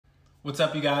What's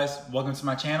up, you guys? Welcome to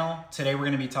my channel. Today we're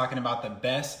going to be talking about the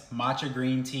best matcha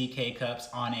green tea K-Cups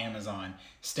on Amazon.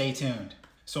 Stay tuned.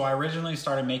 So I originally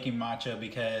started making matcha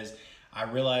because I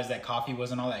realized that coffee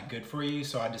wasn't all that good for you,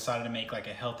 so I decided to make like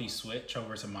a healthy switch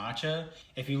over to matcha.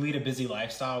 If you lead a busy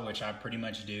lifestyle, which I pretty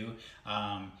much do,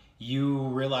 you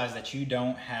realize that you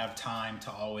don't have time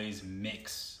to always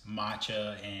mix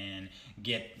matcha and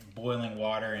get boiling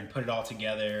water and put it all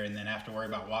together and then have to worry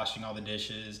about washing all the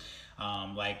dishes.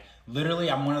 Literally,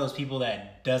 I'm one of those people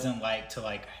that doesn't like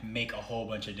to make a whole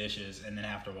bunch of dishes and then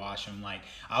have to wash them.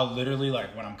 I'll literally,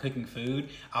 when I'm cooking food,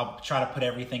 I'll try to put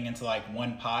everything into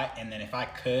one pot, and then if I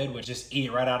would just eat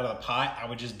it right out of the pot, I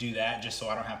would just do that just so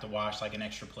I don't have to wash an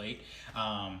extra plate.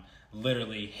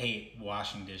 Literally hate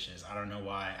washing dishes. I don't know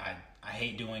why. I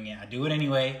hate doing it. I do it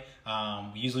anyway.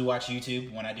 Usually watch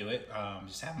YouTube when I do it.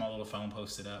 Just have my little phone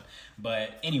posted up.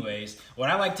 But anyways, what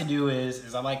I like to do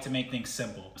is I like to make things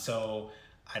simple. So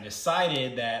I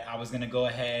decided that I was gonna go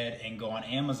ahead and go on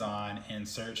Amazon and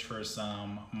search for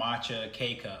some matcha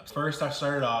K-Cups. First, I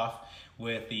started off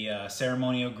with the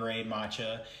ceremonial grade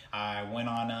matcha. I went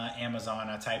on Amazon,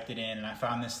 I typed it in, and I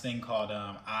found this thing called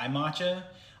iMatcha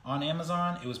on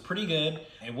Amazon. It was pretty good.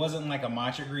 It wasn't like a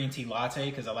matcha green tea latte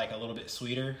because I like a little bit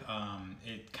sweeter.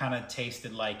 It kind of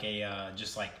tasted like a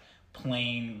just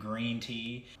plain green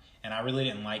tea, and I really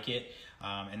didn't like it.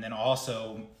 And then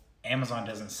also Amazon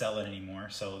doesn't sell it anymore,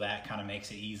 so that kind of makes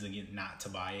it easy not to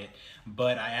buy it.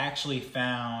 But I actually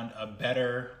found a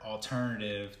better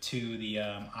alternative to the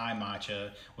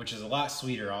iMatcha, which is a lot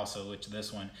sweeter also, which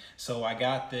this one. So I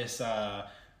got this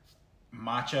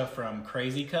matcha from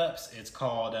Crazy Cups. It's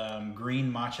called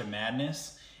Green Matcha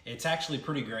Madness. It's actually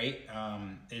pretty great.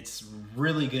 It's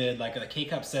really good. The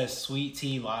K-Cup says sweet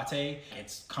tea latte.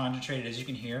 It's concentrated, as you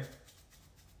can hear.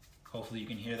 Hopefully you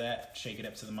can hear that. Shake it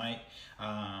up to the mic.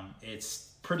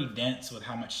 It's pretty dense with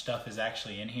how much stuff is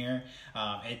actually in here.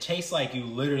 It tastes like you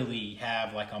literally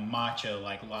have a matcha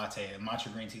latte, a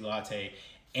matcha green tea latte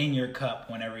in your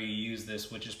cup whenever you use this,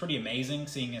 which is pretty amazing,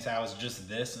 seeing as how it's just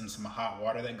this and some hot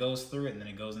water that goes through it and then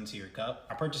it goes into your cup.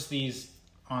 I purchased these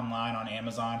online on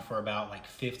Amazon for about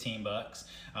 15 bucks.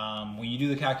 When you do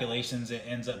the calculations, it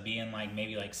ends up being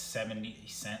maybe 70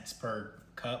 cents per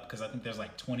cup, because I think there's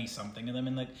 20 something of them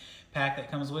in the pack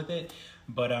that comes with it.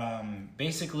 But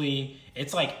basically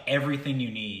it's everything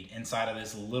you need inside of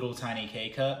this little tiny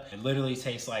K-Cup. It literally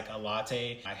tastes like a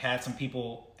latte. I had some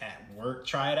people at work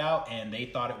try it out and they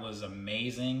thought it was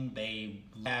amazing. They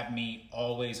have me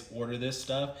always order this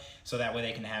stuff so that way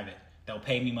they can have it. They'll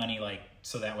pay me money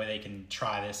so that way they can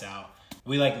try this out.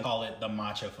 We to call it the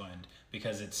Matcha Fund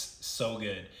because it's so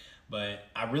good. But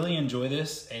I really enjoy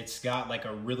this. It's got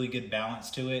a really good balance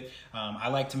to it. I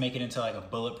like to make it into a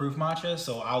bulletproof matcha.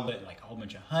 So I'll put a whole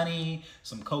bunch of honey,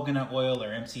 some coconut oil or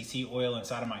MCT oil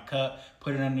inside of my cup,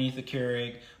 put it underneath the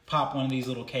Keurig, pop one of these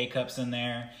little K-Cups in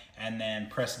there, and then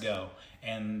press go.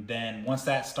 And then once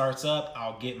that starts up,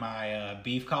 I'll get my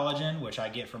beef collagen, which I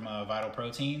get from Vital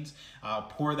Proteins. I'll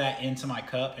pour that into my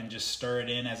cup and just stir it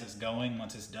in as it's going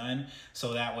once it's done.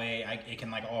 So that way it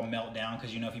can all melt down,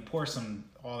 because if you pour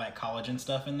all that collagen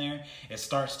stuff in there, it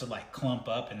starts to clump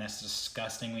up, and that's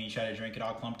disgusting when you try to drink it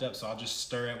all clumped up. So I'll just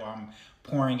stir it while I'm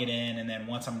pouring it in, and then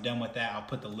once I'm done with that, I'll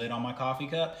put the lid on my coffee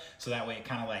cup, so that way it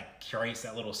kind of creates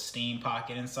that little steam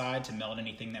pocket inside to melt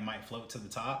anything that might float to the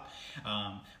top.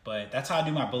 But that's how I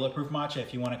do my bulletproof matcha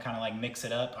if you want to kind of mix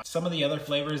it up. Some of the other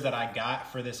flavors that I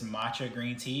got for this matcha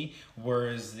green tea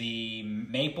was the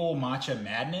Maple Matcha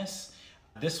Madness.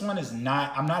 This one is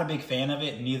not, I'm not a big fan of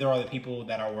it. Neither are the people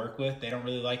that I work with. They don't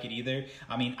really like it either.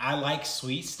 I mean, I like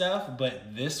sweet stuff,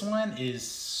 but this one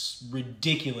is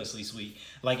ridiculously sweet.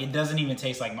 It doesn't even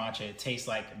taste like matcha. It tastes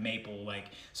like maple.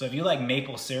 So if you like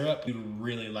maple syrup, you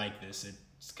really like this.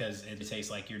 It's because it tastes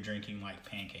like you're drinking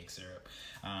pancake syrup.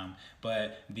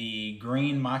 But the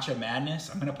Green Matcha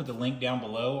Madness, I'm gonna put the link down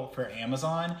below for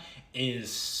Amazon,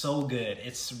 is so good.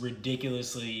 It's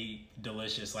ridiculously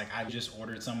delicious. I just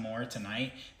ordered some more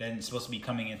tonight. Then it's supposed to be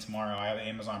coming in tomorrow. I have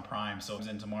Amazon Prime, so it's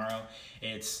in tomorrow.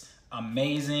 It's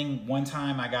amazing. One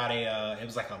time I got it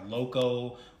was a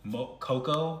Loco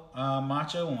Cocoa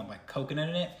matcha, one with coconut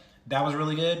in it. That was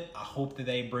really good. I hope that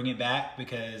they bring it back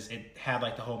because it had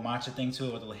the whole matcha thing to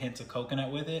it with a hint of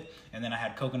coconut with it. And then I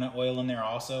had coconut oil in there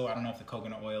also. I don't know if the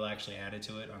coconut oil actually added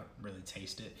to it. I don't really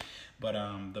taste it. But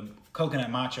the coconut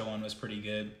matcha one was pretty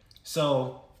good.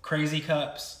 So Crazy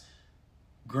Cups,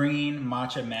 Green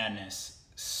Matcha Madness.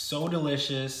 So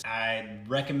delicious. I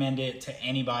recommend it to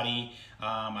anybody.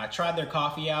 I tried their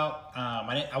coffee out.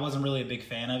 I wasn't really a big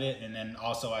fan of it, and then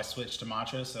also I switched to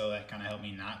matcha, so that kind of helped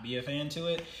me not be a fan to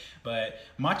it. But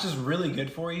matcha is really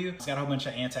good for you. It's got a whole bunch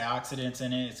of antioxidants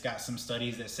in it. It's got some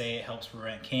studies that say it helps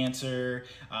prevent cancer.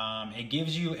 It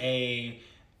gives you a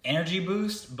energy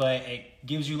boost, but it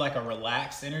gives you like a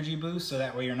relaxed energy boost, so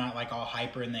that way you're not like all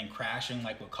hyper and then crashing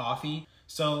like with coffee.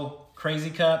 So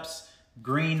Crazy Cups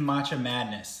Green Matcha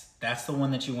Madness. That's the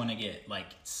one that you want to get. Like,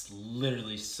 it's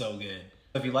literally so good.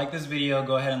 If you like this video,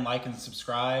 go ahead and like and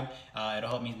subscribe. It'll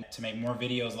help me to make more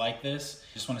videos like this.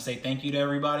 Just want to say thank you to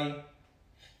everybody.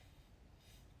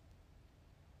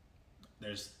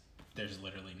 There's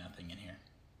literally nothing in here.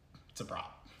 It's a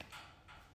prop.